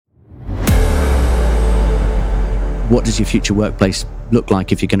What does your future workplace look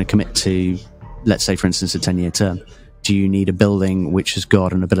like if you're going to commit to, let's say, for instance, a 10-year term? Do you need a building which has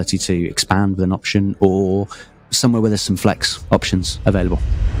got an ability to expand with an option, or somewhere where there's some flex options available?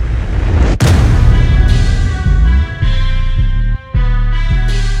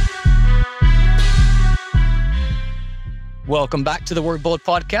 Welcome back to the Word Bold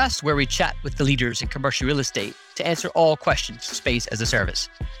podcast, where we chat with the leaders in commercial real estate to answer all questions space as a service.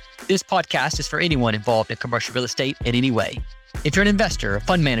 This podcast is for anyone involved in commercial real estate in any way. If you're an investor, a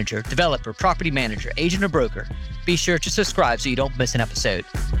fund manager, developer, property manager, agent, or broker, be sure to subscribe so you don't miss an episode.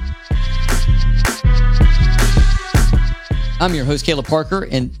 I'm your host, Caleb Parker,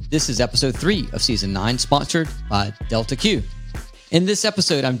 and this is episode 3 of season 9, sponsored by Delta Q. In this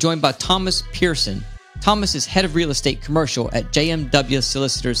episode, I'm joined by Thomas Pearson. Thomas is head of real estate commercial at JMW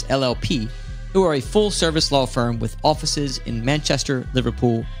Solicitors LLP, who are a full-service law firm with offices in Manchester,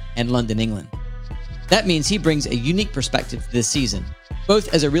 Liverpool, and London, England. That means he brings a unique perspective this season,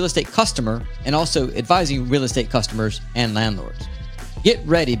 both as a real estate customer and also advising real estate customers and landlords. Get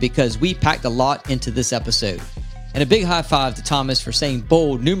ready, because we packed a lot into this episode. And a big high five to Thomas for saying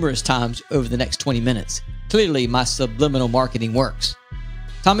bold numerous times over the next 20 minutes. Clearly, my subliminal marketing works.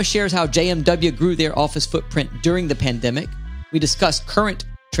 Thomas shares how JMW grew their office footprint during the pandemic. We discuss current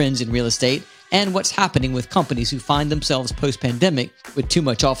trends in real estate and what's happening with companies who find themselves post-pandemic with too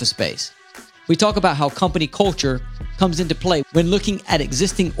much office space. We talk about how company culture comes into play when looking at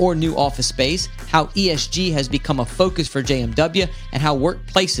existing or new office space, how ESG has become a focus for JMW, and how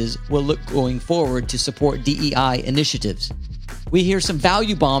workplaces will look going forward to support DEI initiatives. We hear some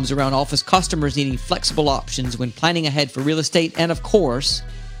value bombs around office customers needing flexible options when planning ahead for real estate, and of course,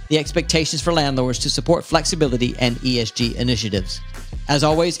 the expectations for landlords to support flexibility and ESG initiatives. As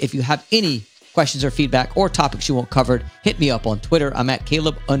always, if you have any questions or feedback or topics you want covered, hit me up on Twitter. I'm at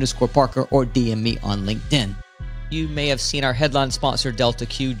Caleb_Parker, or DM me on LinkedIn. You may have seen our headline sponsor, Delta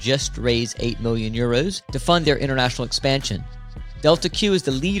Q, just raise 8 million euros to fund their international expansion. Delta Q is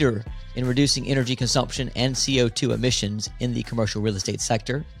the leader in reducing energy consumption and CO2 emissions in the commercial real estate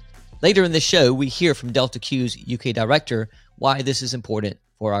sector. Later in the show, we hear from Delta Q's UK director why this is important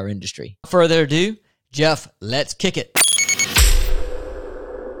for our industry. Without further ado, Jeff, let's kick it.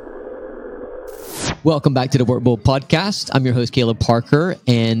 Welcome back to the Word Bold podcast. I'm your host, Caleb Parker,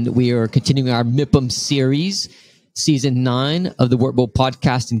 and we are continuing our MIPIM series, season 9 of the Word Bold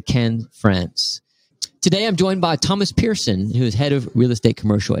podcast in Cannes, France. Today, I'm joined by Thomas Pearson, who is head of real estate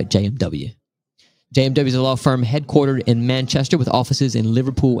commercial at JMW. JMW is a law firm headquartered in Manchester with offices in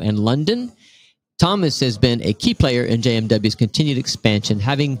Liverpool and London. Thomas has been a key player in JMW's continued expansion,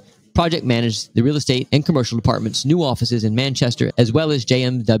 having project managed the real estate and commercial department's new offices in Manchester, as well as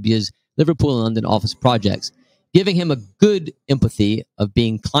JMW's Liverpool and London office projects, giving him a good empathy of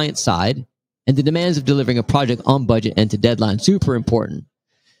being client side and the demands of delivering a project on budget and to deadline. Super important.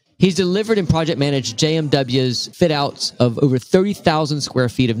 He's delivered and project managed JMW's fit outs of over 30,000 square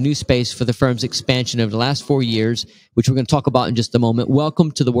feet of new space for the firm's expansion over the last 4 years, which we're going to talk about in just a moment.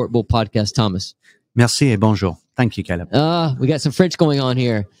 Welcome to the Word Bold podcast, Thomas. Merci et bonjour. Thank you, Caleb. We got some French going on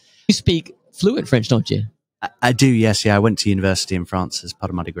here. You speak fluent French, don't you? I do, yes. Yeah, I went to university in France as part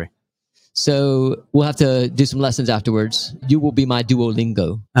of my degree. So we'll have to do some lessons afterwards. You will be my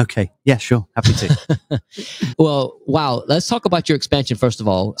Duolingo. Okay. Yeah, sure. Happy to. Well, wow. Let's talk about your expansion, first of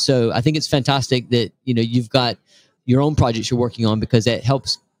all. So I think it's fantastic that, you've got your own projects you're working on, because that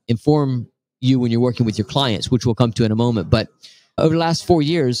helps inform you when you're working with your clients, which we'll come to in a moment. But over the last 4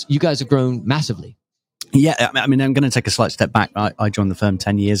 years, you guys have grown massively. Yeah, I mean, I'm going to take a slight step back. I joined the firm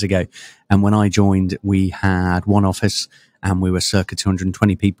 10 years ago. And when I joined, we had one office and we were circa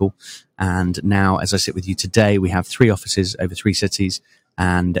 220 people. And now, as I sit with you today, we have 3 offices over 3 cities,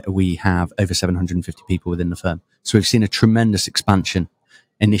 and we have over 750 people within the firm. So we've seen a tremendous expansion.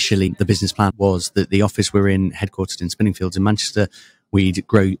 Initially, the business plan was that the office we're in, headquartered in Spinningfields in Manchester, we'd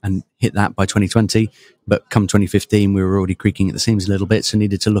grow and hit that by 2020. But come 2015, we were already creaking at the seams a little bit, so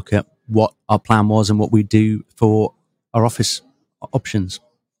needed to look at what our plan was and what we'd do for our office options.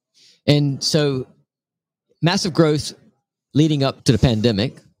 And so massive growth leading up to the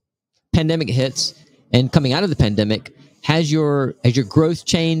pandemic. Pandemic hits, and coming out of the pandemic, has your growth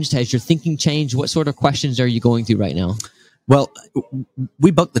changed? Has your thinking changed? What sort of questions are you going through right now? Well,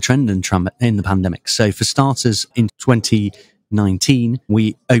 we bucked the trend in the pandemic. So for starters, in 2019,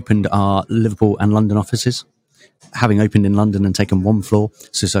 we opened our Liverpool and London offices. Having opened in London and taken 1 floor,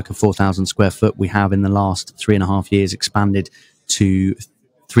 so circa 4,000 square foot, we have in the last 3.5 years expanded to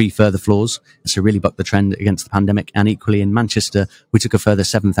 3 further floors. So really bucked the trend against the pandemic. And equally in Manchester, we took a further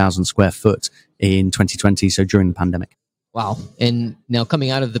 7,000 square foot in 2020, so during the pandemic. Wow. And now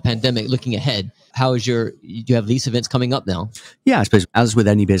coming out of the pandemic, looking ahead, do you have lease events coming up now? Yeah, I suppose as with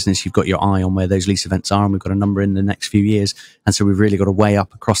any business, you've got your eye on where those lease events are, and we've got a number in the next few years. And so we've really got to weigh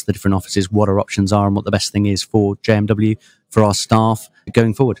up across the different offices what our options are and what the best thing is for JMW, for our staff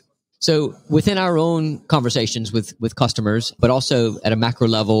going forward. So within our own conversations with customers, but also at a macro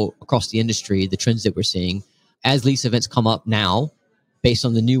level across the industry, the trends that we're seeing as lease events come up now, based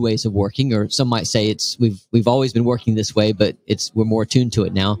on the new ways of working, or some might say we've always been working this way, but we're more attuned to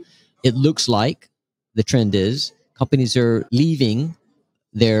it now. It looks like the trend is companies are leaving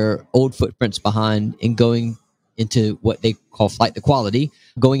their old footprints behind and going into what they call flight to quality,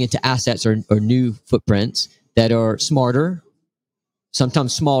 going into assets or new footprints that are smarter,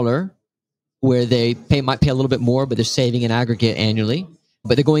 sometimes smaller, where they might pay a little bit more, but they're saving in aggregate annually.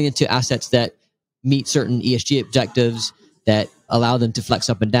 But they're going into assets that meet certain ESG objectives, that allow them to flex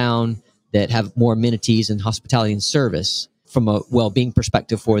up and down, that have more amenities and hospitality and service from a well-being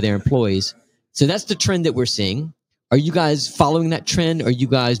perspective for their employees. So that's the trend that we're seeing. Are you guys following that trend? Are you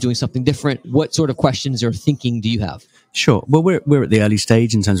guys doing something different? What sort of questions or thinking do you have? Sure. Well, we're at the early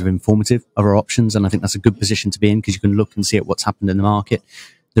stage in terms of informative of our options, and I think that's a good position to be in because you can look and see at what's happened in the market.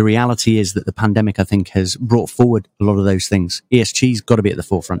 The reality is that the pandemic, I think, has brought forward a lot of those things. ESG's got to be at the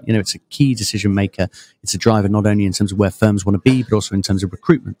forefront. You know, it's a key decision maker. It's a driver not only in terms of where firms want to be, but also in terms of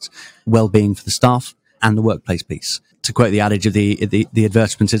recruitment, well-being for the staff, and the workplace piece. To quote the adage of the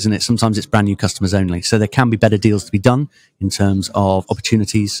advertisements, isn't it? Sometimes it's brand new customers only. So there can be better deals to be done in terms of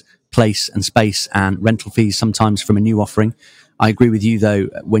opportunities, place and space, and rental fees sometimes from a new offering. I agree with you, though,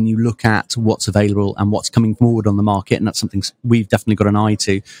 when you look at what's available and what's coming forward on the market, and that's something we've definitely got an eye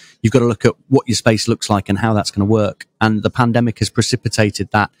to, you've got to look at what your space looks like and how that's going to work. And the pandemic has precipitated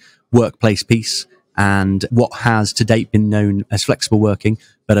that workplace piece and what has to date been known as flexible working,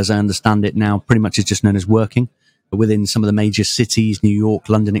 but as I understand it now, pretty much is just known as working. Within some of the major cities, New York,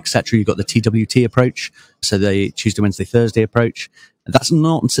 London, etc., you've got the TWT approach, so the Tuesday, Wednesday, Thursday approach. That's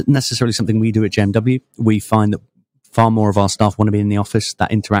not necessarily something we do at JMW. We find that far more of our staff want to be in the office,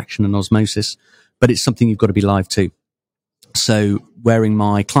 that interaction and osmosis, but it's something you've got to be live to. So wearing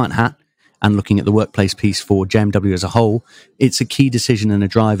my client hat and looking at the workplace piece for JMW as a whole, it's a key decision and a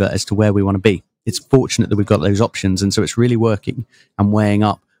driver as to where we want to be. It's fortunate that we've got those options, and so it's really working and weighing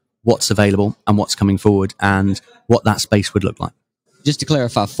up what's available and what's coming forward and what that space would look like. Just to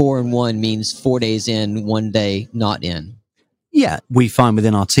clarify, 4 and 1 means 4 days in, 1 day not in. Yeah, we find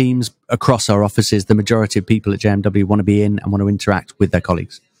within our teams, across our offices, the majority of people at JMW want to be in and want to interact with their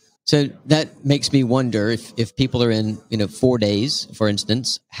colleagues. So that makes me wonder if people are in, 4 days, for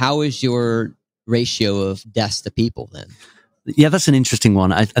instance, how is your ratio of desks to people then? Yeah, that's an interesting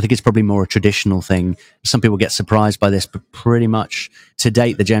one. I think it's probably more a traditional thing. Some people get surprised by this, but pretty much to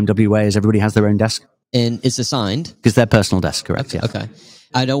date, the JMW way is everybody has their own desk. And it's assigned? Because their personal desk, correct? Okay, yeah. Okay.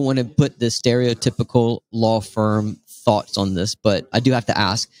 I don't want to put the stereotypical law firm thoughts on this, but I do have to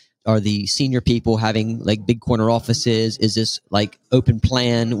ask, are the senior people having like big corner offices? Is this like open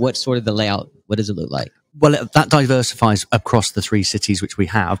plan? What's sort of the layout? What does it look like? Well, that diversifies across the 3 cities which we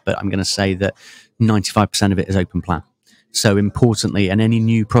have, but I'm going to say that 95% of it is open plan. So importantly, and any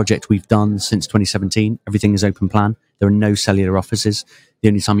new project we've done since 2017, everything is open plan. There are no cellular offices. The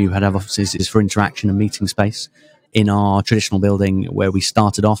only time you had have offices is for interaction and meeting space. In our traditional building where we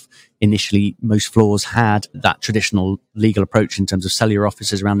started off, initially most floors had that traditional legal approach in terms of cellular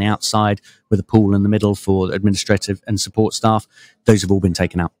offices around the outside with a pool in the middle for administrative and support staff. Those have all been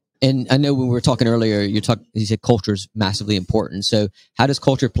taken out. And I know when we were talking earlier, you said culture is massively important. So how does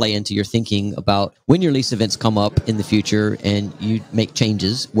culture play into your thinking about when your lease events come up in the future and you make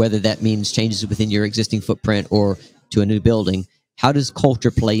changes, whether that means changes within your existing footprint or to a new building? How does culture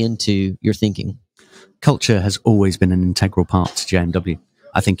play into your thinking? Culture has always been an integral part to JMW.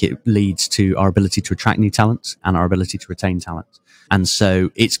 I think it leads to our ability to attract new talent and our ability to retain talent. And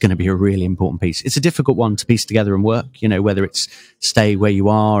so it's going to be a really important piece. It's a difficult one to piece together and work, whether it's stay where you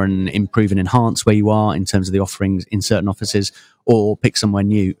are and improve and enhance where you are in terms of the offerings in certain offices or pick somewhere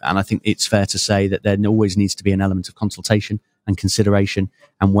new. And I think it's fair to say that there always needs to be an element of consultation and consideration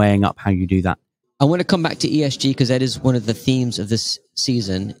and weighing up how you do that. I want to come back to ESG because that is one of the themes of this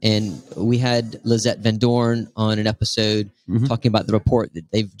season. And we had Lizette Van Dorn on an episode talking about the report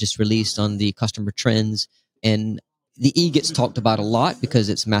that they've just released on the customer trends. And the E gets talked about a lot because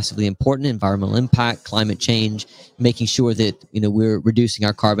it's massively important: environmental impact, climate change, making sure that we're reducing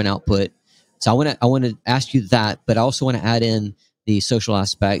our carbon output. So I want to ask you that, but I also want to add in the social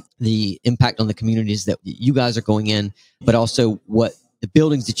aspect, the impact on the communities that you guys are going in, but also what the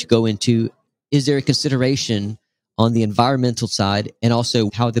buildings that you go into. Is there a consideration on the environmental side and also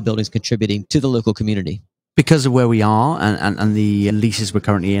how the building's contributing to the local community? Because of where we are and the leases we're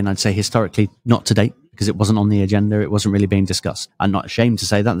currently in, I'd say historically not to date, because it wasn't on the agenda. It wasn't really being discussed. I'm not ashamed to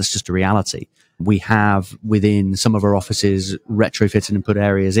say that. That's just a reality. We have within some of our offices retrofitted and put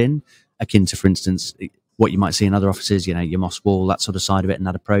areas in, akin to, for instance, what you might see in other offices, your moss wall, that sort of side of it, and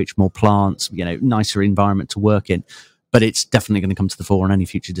that approach, more plants, nicer environment to work in. But it's definitely going to come to the fore on any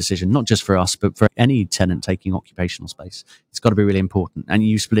future decision, not just for us, but for any tenant taking occupational space. It's got to be really important. And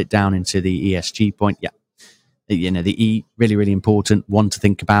you split it down into the ESG point. Yeah. The E, really, really important. One to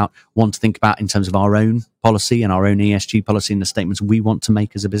think about in terms of our own policy and our own ESG policy and the statements we want to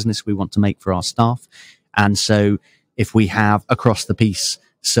make as a business, we want to make for our staff. And so if we have across the piece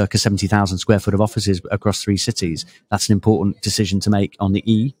circa 70,000 square foot of offices across 3 cities, that's an important decision to make on the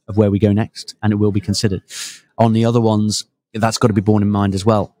E of where we go next, and it will be considered. On the other ones, that's got to be borne in mind as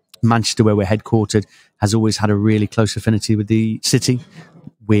well. Manchester, where we're headquartered, has always had a really close affinity with the city,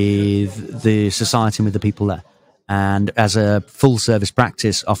 with the society and with the people there. And as a full service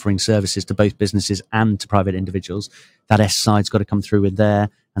practice offering services to both businesses and to private individuals, that S side's got to come through with there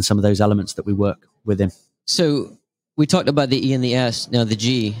and some of those elements that we work within. So we talked about the E and the S. Now the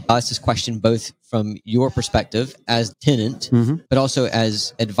G, I'll ask this question both from your perspective as tenant, but also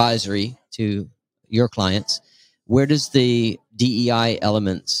as advisory to your clients. Where does the DEI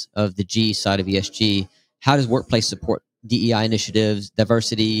elements of the G side of ESG, how does workplace support DEI initiatives,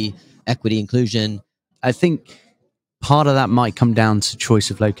 diversity, equity, inclusion? I think part of that might come down to choice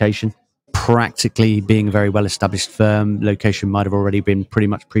of location. Practically being a very well-established firm, location might have already been pretty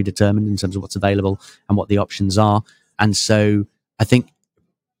much predetermined in terms of what's available and what the options are. And so I think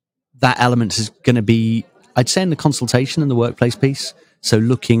that element is going to be, I'd say, in the consultation and the workplace piece. So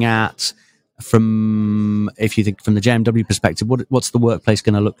looking at if you think from the JMW perspective, what's the workplace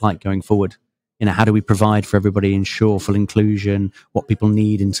going to look like going forward? How do we provide for everybody, ensure full inclusion, what people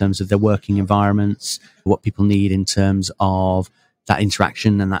need in terms of their working environments, what people need in terms of that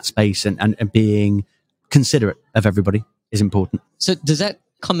interaction and that space, and being considerate of everybody is important. So does that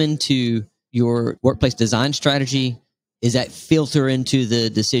come into your workplace design strategy? Is that filter into the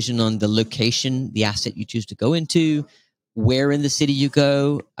decision on the location, the asset you choose to go into, where in the city you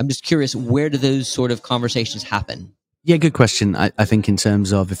go? I'm just curious, where do those sort of conversations happen? Yeah, good question. I think in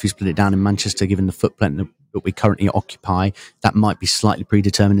terms of if you split it down in Manchester, given the footprint that we currently occupy, that might be slightly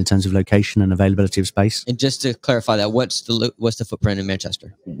predetermined in terms of location and availability of space. And just to clarify that, what's the footprint in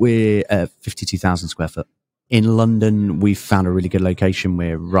Manchester? We're 52,000 square foot. In London, we've found a really good location.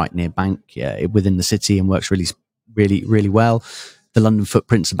 We're right near Bank, within the city, and works really, really, really well. The London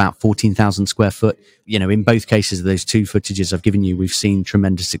footprint's about 14,000 square foot. In both cases of those 2 footages I've given you, we've seen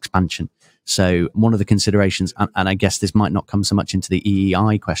tremendous expansion. So one of the considerations, and I guess this might not come so much into the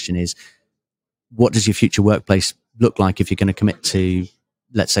EEI question, is what does your future workplace look like if you're going to commit to,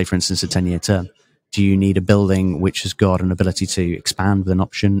 let's say, for instance, a 10-year term? Do you need a building which has got an ability to expand with an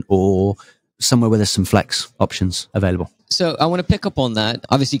option, or somewhere where there's some flex options available? So I want to pick up on that.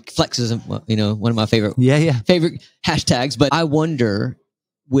 Obviously, flex is one of my favorite hashtags. But I wonder,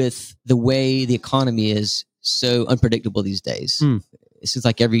 with the way the economy is so unpredictable these days, it seems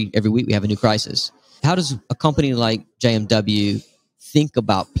like every week we have a new crisis. How does a company like JMW think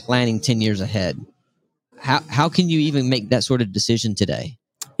about planning 10 years ahead? How can you even make that sort of decision today?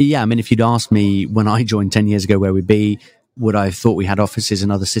 Yeah, I mean, if you'd asked me when I joined 10 years ago where we'd be, would I have thought we had offices in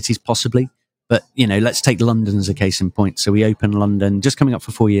other cities? Possibly. But, let's take London as a case in point. So we opened London just coming up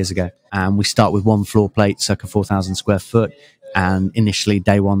for 4 years ago, and we start with 1 floor plate, circa 4,000 square foot. And initially,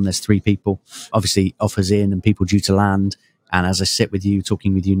 day one, there's 3 people, obviously offers in and people due to land. And as I sit with you,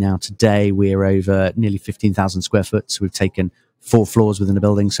 talking with you now today, we're over nearly 15,000 square foot. So we've taken 4 floors within the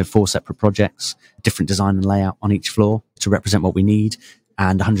building, so 4 separate projects, different design and layout on each floor to represent what we need,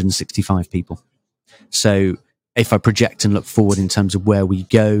 and 165 people. So if I project and look forward in terms of where we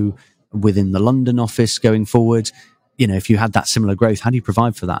go within the London office going forward, if you had that similar growth, how do you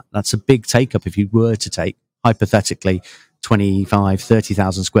provide for that? That's a big take up if you were to take, hypothetically, 25,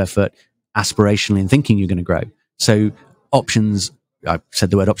 30,000 square foot aspirationally and thinking you're going to grow. So options, I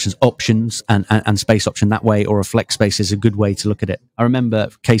said the word options and space option that way, or a flex space is a good way to look at it. I remember,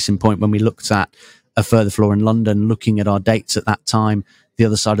 case in point, when we looked at a further floor in London, looking at our dates at that time, the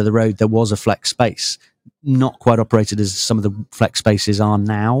other side of the road, there was a flex space. Not quite operated as some of the flex spaces are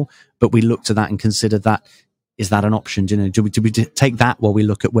now, but we looked at that and considered that, is that an option? Do we take that while we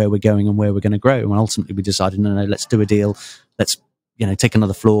look at where we're going and where we're going to grow? And ultimately we decided, no, let's do a deal. Let's, take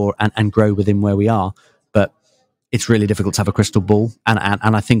another floor and grow within where we are. But it's really difficult to have a crystal ball. And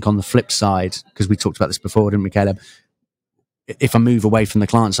I think on the flip side, because we talked about this before, didn't we, Caleb? If I move away from the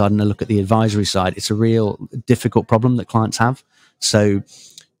client side and I look at the advisory side, it's a real difficult problem that clients have. So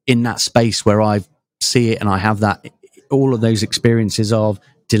in that space where I've see it and I have that, all of those experiences of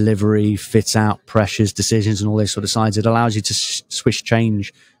delivery, fit out, pressures, decisions, and all those sort of sides, it allows you to swish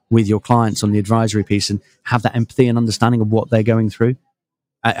change with your clients on the advisory piece and have that empathy and understanding of what they're going through.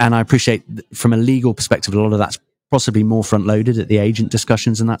 And I appreciate from a legal perspective, a lot of that's possibly more front loaded at the agent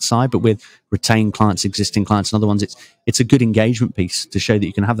discussions and that side, but with retained clients, existing clients and other ones, it's a good engagement piece to show that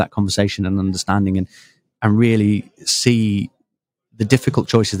you can have that conversation and understanding and really see the difficult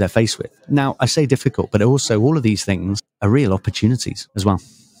choices they're faced with. Now, I say difficult, but also all of these things are real opportunities as well.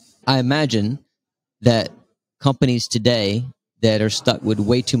 I imagine that companies today that are stuck with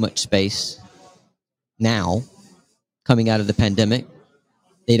way too much space now, coming out of the pandemic,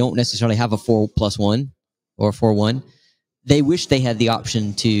 they don't necessarily have a 4+1 or a 4-1. They wish they had the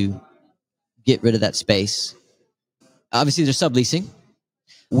option to get rid of that space. Obviously, they're subleasing.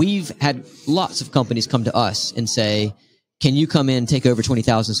 We've had lots of companies come to us and say, can you come in, take over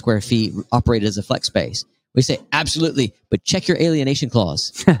 20,000 square feet, operate it as a flex space? We say, absolutely, but check your alienation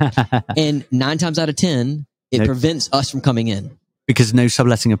clause. And 9 times out of 10, it prevents us from coming in. Because no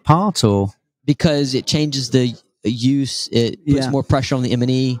subletting apart, or? Because it changes the use, it puts more pressure on the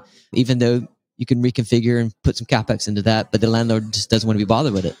M&E, even though you can reconfigure and put some CapEx into that, but the landlord just doesn't want to be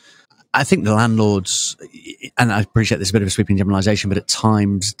bothered with it. I think the landlords, and I appreciate this a bit of a sweeping generalization, but at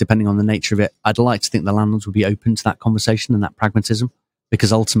times, depending on the nature of it, I'd like to think the landlords would be open to that conversation and that pragmatism.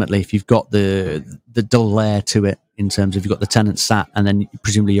 Because ultimately, if you've got the dual layer to it, in terms of you've got the tenant sat, and then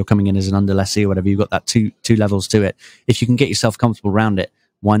presumably you're coming in as an under lessee or whatever, you've got that two levels to it. If you can get yourself comfortable around it,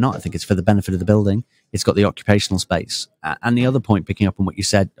 why not? I think it's for the benefit of the building. It's got the occupational space. And the other point, picking up on what you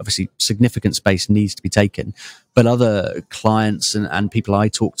said, obviously significant space needs to be taken. But other clients and people I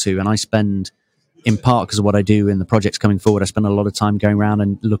talk to, and I spend, in part because of what I do in the projects coming forward, I spend a lot of time going around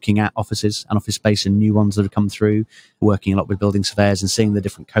and looking at offices and office space and new ones that have come through, working a lot with building surveyors and seeing the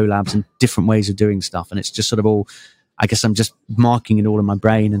different collabs and different ways of doing stuff. And it's just sort of all, I guess I'm just marking it all in my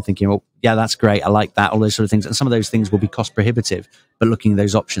brain and thinking, well, yeah, that's great. I like that, all those sort of things. And some of those things will be cost prohibitive, but looking at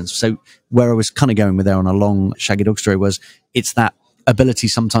those options. So where I was kind of going with there on a long shaggy dog story was, it's that ability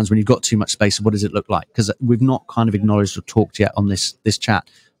sometimes when you've got too much space, what does it look like? Because we've not kind of acknowledged or talked yet on this chat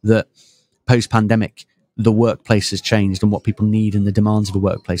that post-pandemic, the workplace has changed and what people need and the demands of a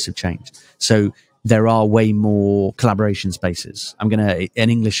workplace have changed. So there are way more collaboration spaces. I'm going to, an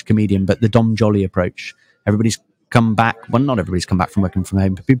English comedian, but the Dom Jolly approach. Everybody's come back. Well, not everybody's come back from working from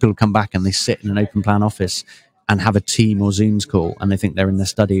home, but people come back and they sit in an open plan office and have a team or Zooms call and they think they're in their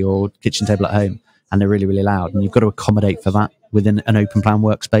study or kitchen table at home and they're really, really loud. And you've got to accommodate for that within an open plan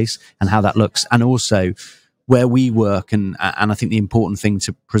workspace and how that looks. And also where we work, and I think the important thing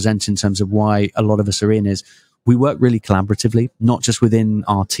to present in terms of why a lot of us are in is we work really collaboratively, not just within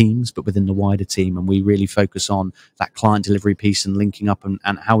our teams, but within the wider team. And we really focus on that client delivery piece and linking up and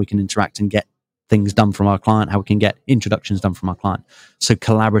how we can interact and get things done from our client, how we can get introductions done from our client. So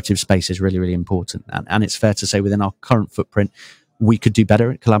collaborative space is really, really important. And it's fair to say within our current footprint, we could do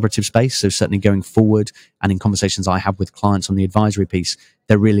better at collaborative space. So certainly going forward and in conversations I have with clients on the advisory piece,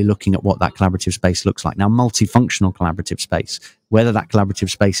 they're really looking at what that collaborative space looks like. Now, multifunctional collaborative space, whether that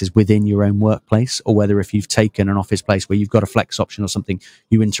collaborative space is within your own workplace or whether if you've taken an office place where you've got a flex option or something,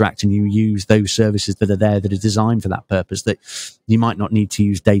 you interact and you use those services that are there that are designed for that purpose that you might not need to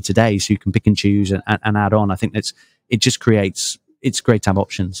use day to day. So you can pick and choose and add on. I think it just creates, it's great to have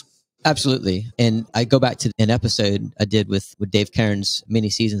options. Absolutely. And I go back to an episode I did with Dave Cairns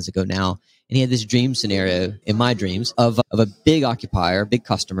many seasons ago now. And he had this dream scenario in my dreams of a big occupier, big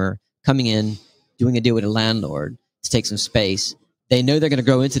customer coming in, doing a deal with a landlord to take some space. They know they're going to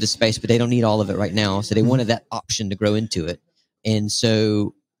grow into the space, but they don't need all of it right now. So they wanted that option to grow into it. And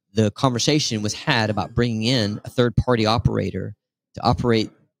so the conversation was had about bringing in a third party operator to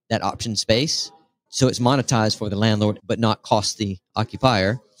operate that option space. So it's monetized for the landlord, but not cost the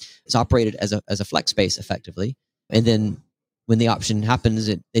occupier. It's operated as a flex space effectively. And then when the option happens,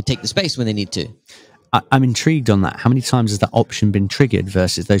 they take the space when they need to. I'm intrigued on that. How many times has that option been triggered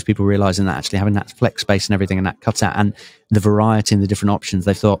versus those people realizing that actually having that flex space and everything and that cutout and the variety and the different options,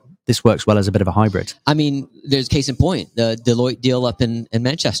 they thought this works well as a bit of a hybrid. I mean, there's case in point, the Deloitte deal up in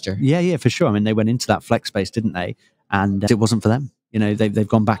Manchester. Yeah, for sure. I mean, they went into that flex space, didn't they? And it wasn't for them. You know, they've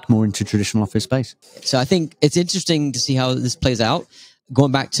gone back more into traditional office space. So I think it's interesting to see how this plays out.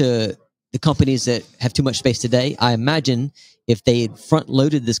 Going back to the companies that have too much space today, I imagine if they had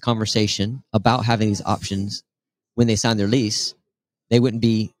front-loaded this conversation about having these options when they signed their lease, they wouldn't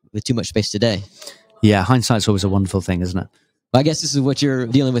be with too much space today. Yeah, hindsight's always a wonderful thing, isn't it? Well, I guess this is what you're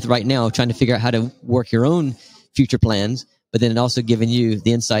dealing with right now, trying to figure out how to work your own future plans, but then also giving you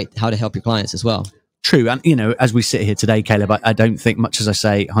the insight how to help your clients as well. True. And, as we sit here today, Caleb, I don't think, much as I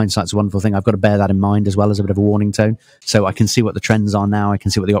say, hindsight's a wonderful thing, I've got to bear that in mind as well as a bit of a warning tone. So I can see what the trends are now. I can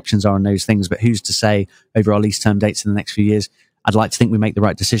see what the options are on those things. But who's to say over our lease term dates in the next few years? I'd like to think we make the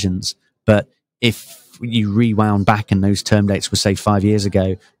right decisions. But if you rewound back and those term dates were, say, 5 years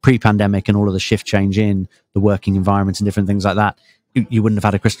ago, pre-pandemic, and all of the shift change in the working environment and different things like that, you wouldn't have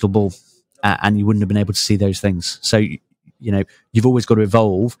had a crystal ball and you wouldn't have been able to see those things. So, you've always got to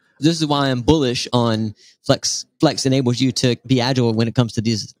evolve. This is why I'm bullish on Flex. Flex enables you to be agile when it comes to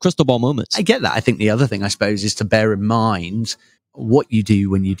these crystal ball moments. I get that. I think the other thing, I suppose, is to bear in mind what you do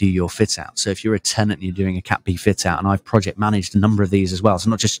when you do your fit out. So if you're a tenant and you're doing a Cat B fit out, and I've project managed a number of these as well.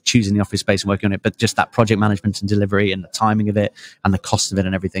 So not just choosing the office space and working on it, but just that project management and delivery and the timing of it and the cost of it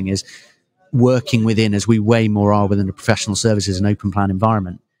and everything is working within, as we way more are within the professional services and open plan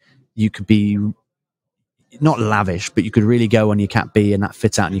environment. You could be not lavish, but you could really go on your Cat B and that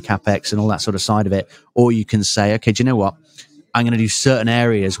fit out and your CapEx and all that sort of side of it. Or you can say, okay, do you know what? I'm going to do certain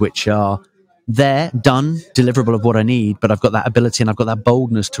areas which are there, done, deliverable of what I need, but I've got that ability and I've got that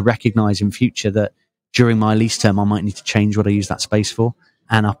boldness to recognize in future that during my lease term, I might need to change what I use that space for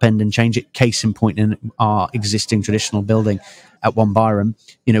and upend and change it. Case in point, in our existing traditional building at One Byram,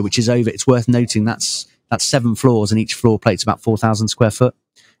 which is over, it's worth noting that's 7 floors and each floor plate's about 4,000 square foot.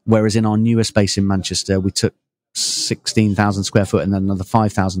 Whereas in our newer space in Manchester, we took 16,000 square foot and then another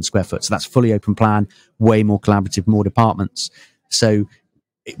 5,000 square foot. So that's fully open plan, way more collaborative, more departments. So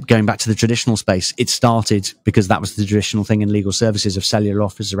going back to the traditional space, it started because that was the traditional thing in legal services of cellular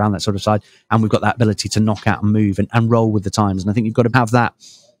offices around that sort of side. And we've got that ability to knock out and move and roll with the times. And I think you've got to have that.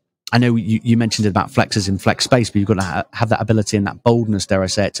 I know you mentioned it about flexes in flex space, but you've got to have that ability and that boldness, dare I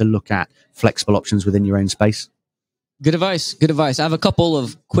say it, to look at flexible options within your own space. Good advice. Good advice. I have a couple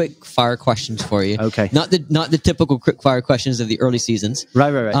of quick fire questions for you. Okay. Not the typical quick fire questions of the early seasons.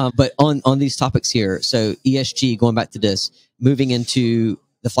 Right. But on these topics here. So ESG, going back to this, moving into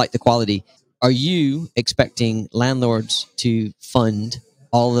the flight to quality, are you expecting landlords to fund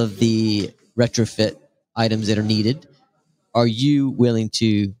all of the retrofit items that are needed? Are you willing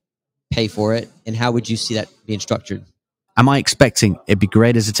to pay for it? And how would you see that being structured? Am I expecting? It'd be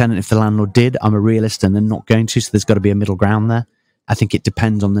great as a tenant if the landlord did. I'm a realist and they're not going to, so there's got to be a middle ground there. I think it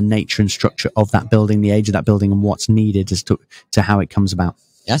depends on the nature and structure of that building, the age of that building, and what's needed as to how it comes about.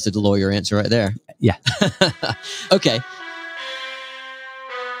 That's a lawyer answer right there. Yeah. Okay.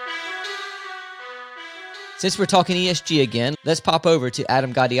 Since we're talking ESG again, let's pop over to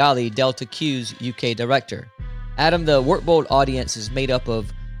Adam Gadiali, Delta Q's UK director. Adam, the Workbold audience is made up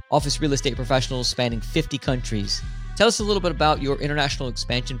of office real estate professionals spanning 50 countries. Tell us a little bit about your international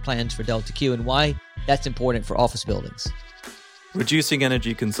expansion plans for Delta Q and why that's important for office buildings. Reducing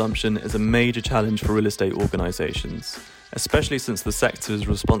energy consumption is a major challenge for real estate organisations, especially since the sector is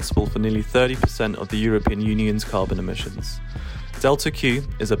responsible for nearly 30% of the European Union's carbon emissions. Delta Q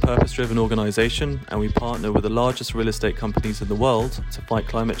is a purpose-driven organisation, and we partner with the largest real estate companies in the world to fight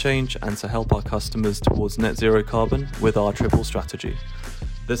climate change and to help our customers towards net zero carbon with our triple strategy.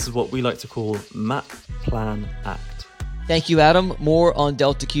 This is what we like to call Map, Plan, Act. Thank you, Adam. More on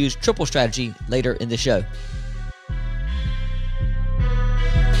Delta Q's triple strategy later in the show.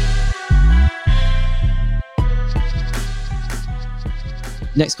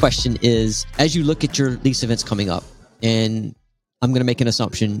 Next question is, as you look at your lease events coming up, and I'm going to make an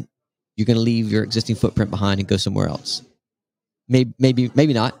assumption, you're going to leave your existing footprint behind and go somewhere else. Maybe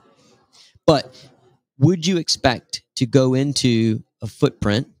not. But would you expect to go into a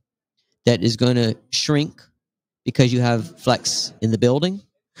footprint that is going to shrink because you have flex in the building?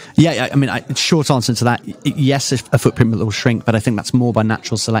 Yeah, I mean, short answer to that, yes, a footprint will shrink, but I think that's more by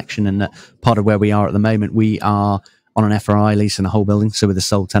natural selection, and that part of where we are at the moment, we are on an FRI lease in the whole building, so we're the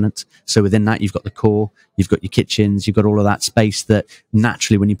sole tenant. So within that, you've got the core, you've got your kitchens, you've got all of that space that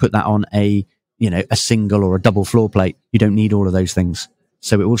naturally, when you put that on a single or a double floor plate, you don't need all of those things.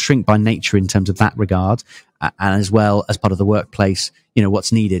 So it will shrink by nature in terms of that regard, and as well as part of the workplace,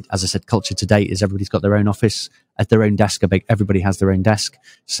 what's needed. As I said, culture to date is everybody's got their own office at their own desk. Everybody has their own desk.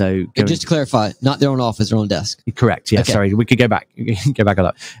 So just to clarify, not their own office, their own desk. Correct. Yeah. Okay. Sorry, we could go back a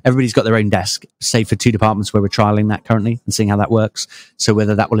lot. Everybody's got their own desk, save for 2 departments where we're trialing that currently and seeing how that works. So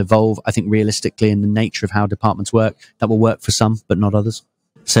whether that will evolve, I think realistically, in the nature of how departments work, that will work for some, but not others.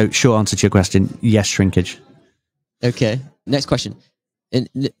 So short answer to your question, yes, shrinkage. Okay. Next question.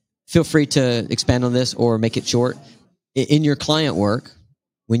 And feel free to expand on this or make it short. In your client work,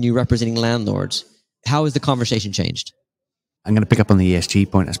 when you're representing landlords, how has the conversation changed? I'm going to pick up on the ESG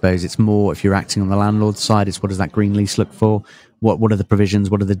point, I suppose. It's more, if you're acting on the landlord side, it's what does that green lease look for? What are the provisions?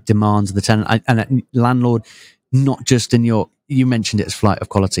 What are the demands of the tenant? And a landlord, not just in your you mentioned it as flight of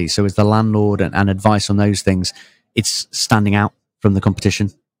quality. So as the landlord and advice on those things, it's standing out from the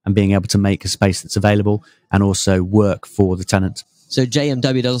competition and being able to make a space that's available and also work for the tenant. So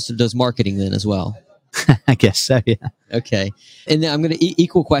JMW also does marketing then as well. I guess so, yeah. Okay. And then I'm going to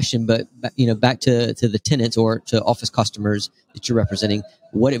equal question, but back to the tenants or to office customers that you're representing.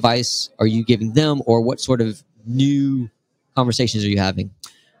 What advice are you giving them, or what sort of new conversations are you having?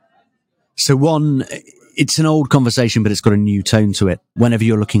 So one, it's an old conversation, but it's got a new tone to it. Whenever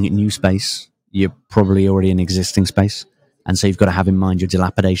you're looking at new space, you're probably already in existing space. And so you've got to have in mind your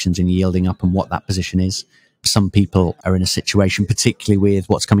dilapidations and yielding up and what that position is. Some people are in a situation, particularly with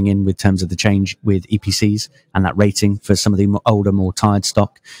what's coming in with terms of the change with EPCs and that rating for some of the older, more tired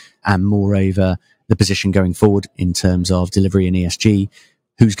stock, and moreover, the position going forward in terms of delivery and ESG.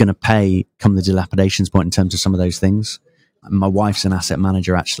 Who's going to pay come the dilapidations point in terms of some of those things? My wife's an asset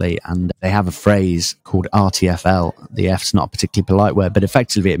manager, actually, and they have a phrase called RTFL. The F's not a particularly polite word, but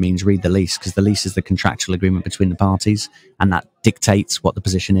effectively it means read the lease, because the lease is the contractual agreement between the parties, and that dictates what the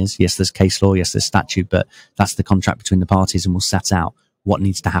position is. Yes, there's case law, yes, there's statute, but that's the contract between the parties, and will set out what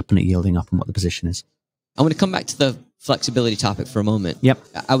needs to happen at yielding up and what the position is. I want to come back to the flexibility topic for a moment. Yep.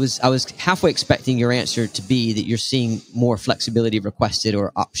 I was halfway expecting your answer to be that you're seeing more flexibility requested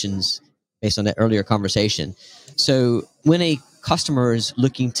or options based on that earlier conversation. So when a customer is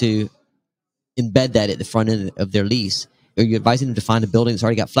looking to embed that at the front end of their lease, are you advising them to find a building that's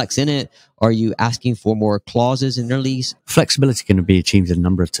already got flex in it? Are you asking for more clauses in their lease? Flexibility can be achieved in a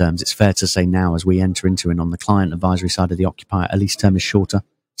number of terms. It's fair to say now, as we enter into and on the client advisory side of the occupier, a lease term is shorter.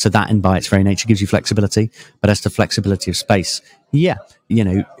 So that in by its very nature gives you flexibility. But as to flexibility of space,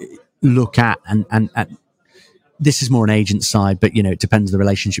 look at and this is more an agent side, but, it depends on the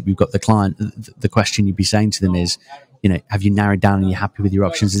relationship you've got with the client. The question you'd be saying to them is, have you narrowed down and you're happy with your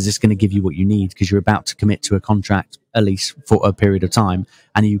options? Is this going to give you what you need? Because you're about to commit to a contract, a lease for a period of time.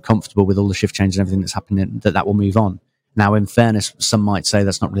 And are you comfortable with all the shift change and everything that's happening that will move on? Now, in fairness, some might say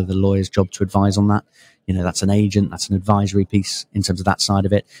that's not really the lawyer's job to advise on that. That's an agent, that's an advisory piece in terms of that side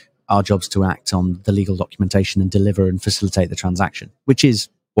of it. Our job's to act on the legal documentation and deliver and facilitate the transaction, which is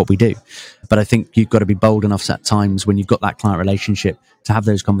what we do. But I think you've got to be bold enough at times when you've got that client relationship to have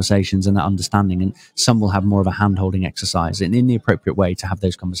those conversations and that understanding. And some will have more of a hand-holding exercise and in the appropriate way to have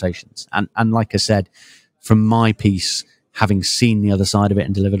those conversations. And like I said, from my piece, having seen the other side of it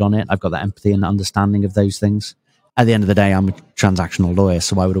and delivered on it, I've got that empathy and understanding of those things. At the end of the day, I'm a transactional lawyer,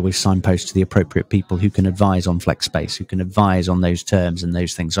 so I would always signpost to the appropriate people who can advise on flex space, who can advise on those terms and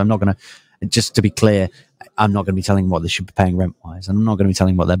those things. So I'm not going to, just to be clear, I'm not going to be telling them what they should be paying rent-wise, and I'm not going to be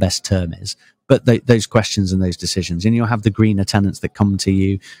telling them what their best term is. But those questions and those decisions, and you'll have the greener tenants that come to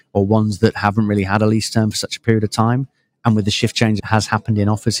you, or ones that haven't really had a lease term for such a period of time. And with the shift change that has happened in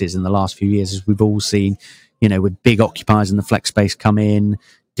offices in the last few years, as we've all seen, with big occupiers in the flex space come in,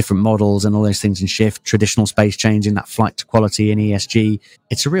 different models and all those things, and shift, traditional space changing, that flight to quality and ESG,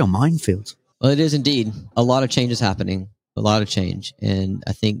 it's a real minefield. Well, it is indeed. A lot of change is happening, a lot of change. And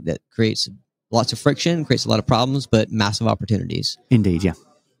I think that creates lots of friction, creates a lot of problems, but massive opportunities. Indeed, yeah.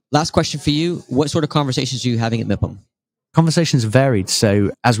 Last question for you. What sort of conversations are you having at MIPIM? Conversations varied.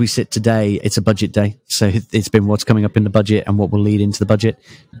 So as we sit today, it's a budget day. So it's been what's coming up in the budget and what will lead into the budget.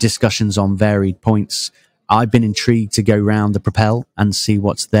 Discussions on varied points. I've been intrigued to go round the Propel and see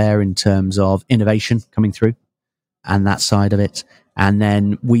what's there in terms of innovation coming through and that side of it. And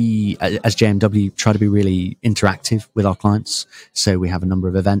then we, as JMW, try to be really interactive with our clients. So we have a number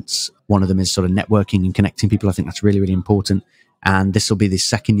of events. One of them is sort of networking and connecting people. I think that's really, really important. And this will be the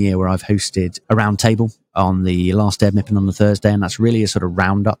second year where I've hosted a round table on the last day of MIPIM on the Thursday. And that's really a sort of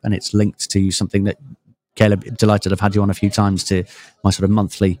roundup. And it's linked to something that, Caleb, delighted I've had you on a few times, to my sort of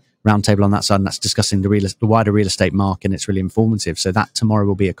monthly roundtable on that side. And that's discussing the wider real estate market. And it's really informative. So that tomorrow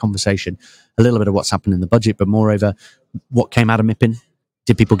will be a conversation, a little bit of what's happened in the budget, but moreover, what came out of MIPIM.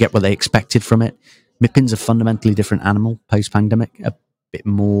 Did people get what they expected from it? MIPIM's a fundamentally different animal post-pandemic, a bit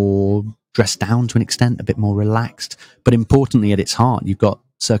more dressed down to an extent, a bit more relaxed. But importantly, at its heart, you've got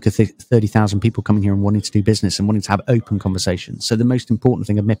circa 30,000 people coming here and wanting to do business and wanting to have open conversations. So the most important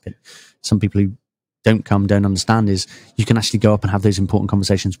thing of MIPIM, some people who don't understand, is you can actually go up and have those important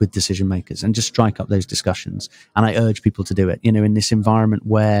conversations with decision makers and just strike up those discussions. And I urge people to do it. In this environment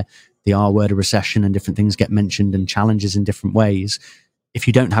where the R word of recession and different things get mentioned and challenges in different ways, if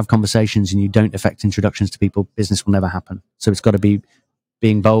you don't have conversations and you don't affect introductions to people, business will never happen. So it's got to be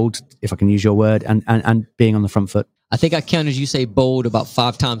being bold, if I can use your word, and being on the front foot. I think I counted you say bold about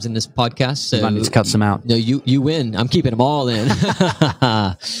 5 times in this podcast. So you might need to cut some out. No, you win. I'm keeping them all in.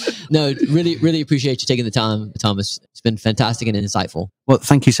 No, really, really appreciate you taking the time, Thomas. It's been fantastic and insightful. Well,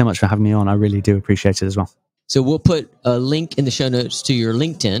 thank you so much for having me on. I really do appreciate it as well. So we'll put a link in the show notes to your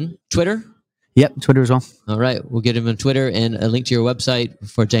LinkedIn, Twitter. Yep, Twitter as well. All right. We'll get him on Twitter and a link to your website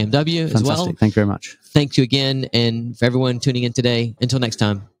for JMW as well. Fantastic. Thank you very much. Thank you again. And for everyone tuning in today, until next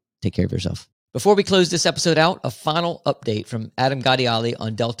time, take care of yourself. Before we close this episode out, a final update from Adam Gadiali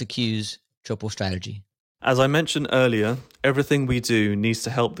on Delta Q's triple strategy. As I mentioned earlier, everything we do needs to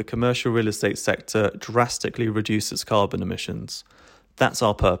help the commercial real estate sector drastically reduce its carbon emissions. That's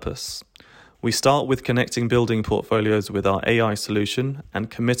our purpose. We start with connecting building portfolios with our AI solution and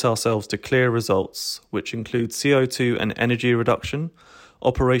commit ourselves to clear results, which include CO2 and energy reduction,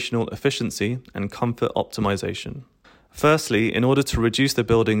 operational efficiency, and comfort optimization. Firstly, in order to reduce the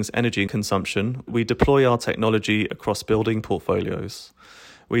building's energy consumption, we deploy our technology across building portfolios.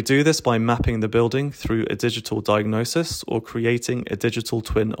 We do this by mapping the building through a digital diagnosis or creating a digital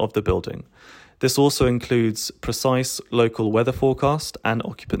twin of the building. This also includes precise local weather forecast and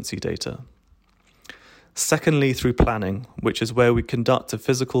occupancy data. Secondly, through planning, which is where we conduct a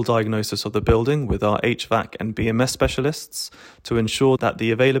physical diagnosis of the building with our HVAC and BMS specialists to ensure that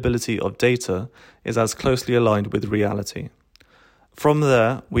the availability of data is as closely aligned with reality. From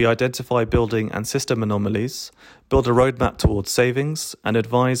there, we identify building and system anomalies, build a roadmap towards savings, and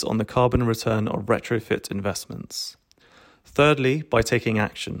advise on the carbon return of retrofit investments. Thirdly, by taking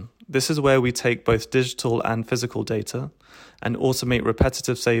action. This is where we take both digital and physical data and automate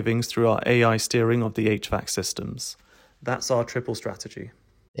repetitive savings through our AI steering of the HVAC systems. That's our triple strategy.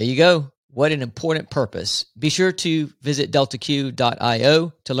 There you go. What an important purpose. Be sure to visit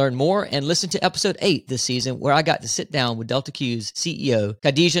deltaq.io to learn more and listen to episode 8 this season, where I got to sit down with Delta Q's CEO,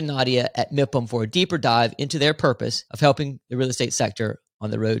 Khadija Nadia at MIPIM, for a deeper dive into their purpose of helping the real estate sector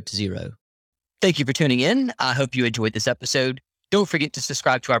on the road to zero. Thank you for tuning in. I hope you enjoyed this episode. Don't forget to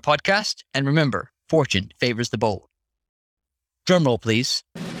subscribe to our podcast. And remember, fortune favors the bold. Drumroll, please.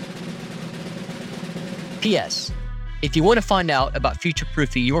 P.S. If you want to find out about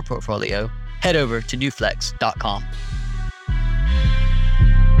future-proofing your portfolio, head over to newflex.com.